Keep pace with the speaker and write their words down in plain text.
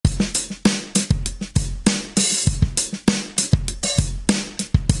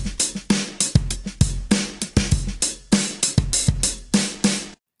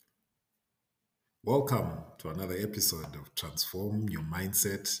Welcome to another episode of Transform Your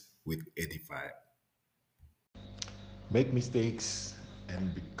Mindset with Edify. Make mistakes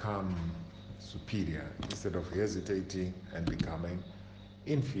and become superior instead of hesitating and becoming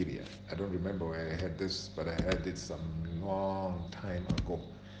inferior. I don't remember where I had this, but I had it some long time ago.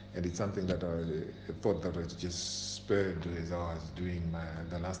 And it's something that I thought that I just spurred as I was doing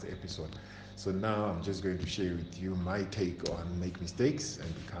the last episode. So now I'm just going to share with you my take on make mistakes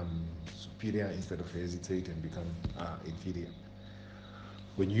and become superior instead of hesitate and become inferior.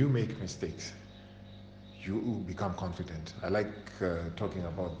 When you make mistakes, you become confident. I like talking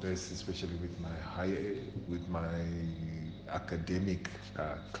about this, especially with my academic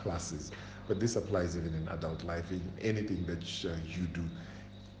classes. But this applies even in adult life. In anything that you do,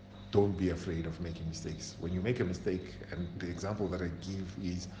 don't be afraid of making mistakes. When you make a mistake, and the example that I give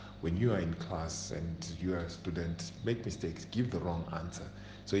is when you are in class and you are a student, make mistakes, give the wrong answer.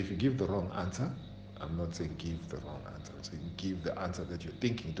 So if you give the wrong answer, I'm not saying give the wrong answer. I'm saying give the answer that you're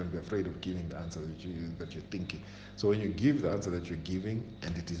thinking. Don't be afraid of giving the answer that you're thinking. So when you give the answer that you're giving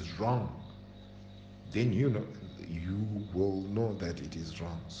and it is wrong, then you will know that it is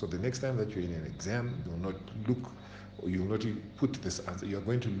wrong. So the next time that you're in an exam, you'll not look or you'll not put this answer. You're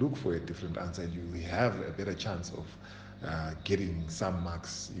going to look for a different answer, and you have a better chance of getting some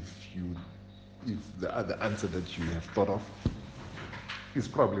marks if the other answer that you have thought of is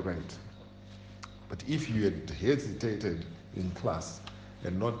probably right. But if you had hesitated in class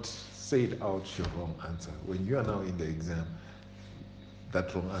and not said out your wrong answer, when you are now in the exam,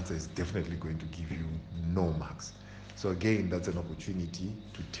 that wrong answer is definitely going to give you no marks. So again, that's an opportunity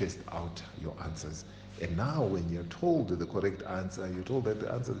to test out your answers. And now when you're told the correct answer, you're told that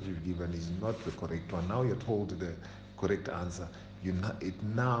the answer that you've given is not the correct one. Now you're told the correct answer. It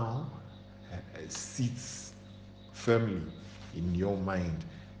now sits firmly in your mind.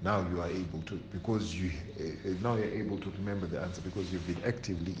 Now you are able to, because you now you're able to remember the answer because you've been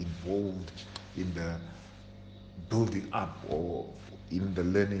actively involved in the building up or in the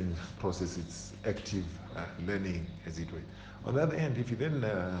learning process. It's active learning, as it were. On the other hand, if you then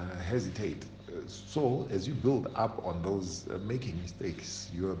hesitate, so as you build up on those making mistakes,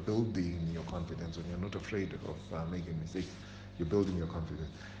 you are building your confidence. When you're not afraid of making mistakes, you're building your confidence.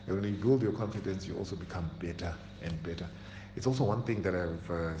 And when you build your confidence, you also become better and better. It's also one thing that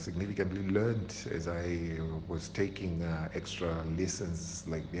I've significantly learned as I was taking extra lessons,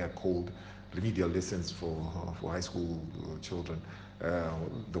 like they are called remedial lessons for high school children, uh,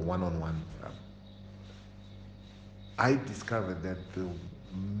 the one-on-one. I discovered that the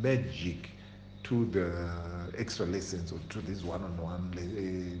magic to the extra lessons or to these one-on-one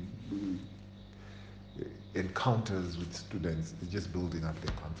encounters with students is just building up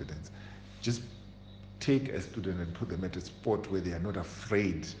their confidence. Just take a student and put them at a spot where they are not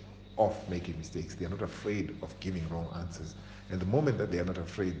afraid of making mistakes. They are not afraid of giving wrong answers. And the moment that they are not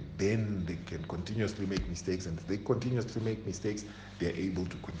afraid, then they can continuously make mistakes. And if they continuously make mistakes, they are able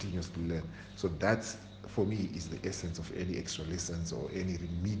to continuously learn. So that's, for me, is the essence of any extra lessons or any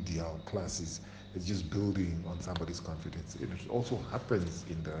remedial classes. It's just building on somebody's confidence. And it also happens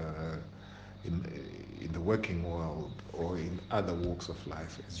in in the working world or in other walks of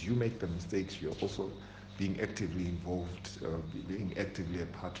life. As you make the mistakes, you're also being actively involved, being actively a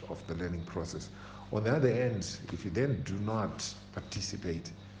part of the learning process. On the other hand, if you then do not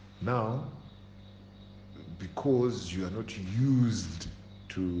participate, now because you are not used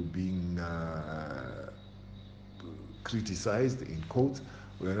to being criticized in quotes,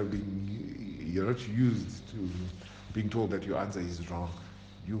 you're not used to being told that your answer is wrong,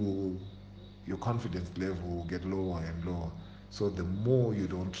 you your confidence level will get lower and lower. So the more you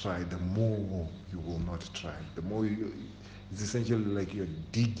don't try, the more you will not try. It's essentially like you're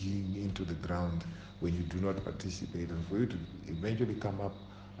digging into the ground when you do not participate, and for you to eventually come up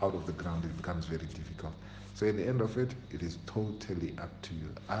out of the ground, it becomes very difficult. So at the end of it, it is totally up to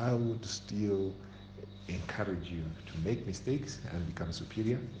you. I would still encourage you to make mistakes and become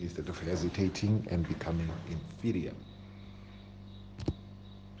superior instead of hesitating and becoming inferior.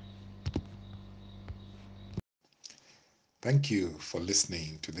 Thank you for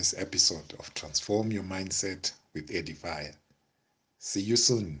listening to this episode of Transform Your Mindset with Edify. See you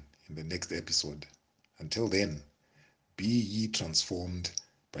soon in the next episode. Until then, be ye transformed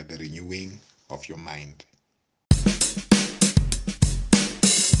by the renewing of your mind.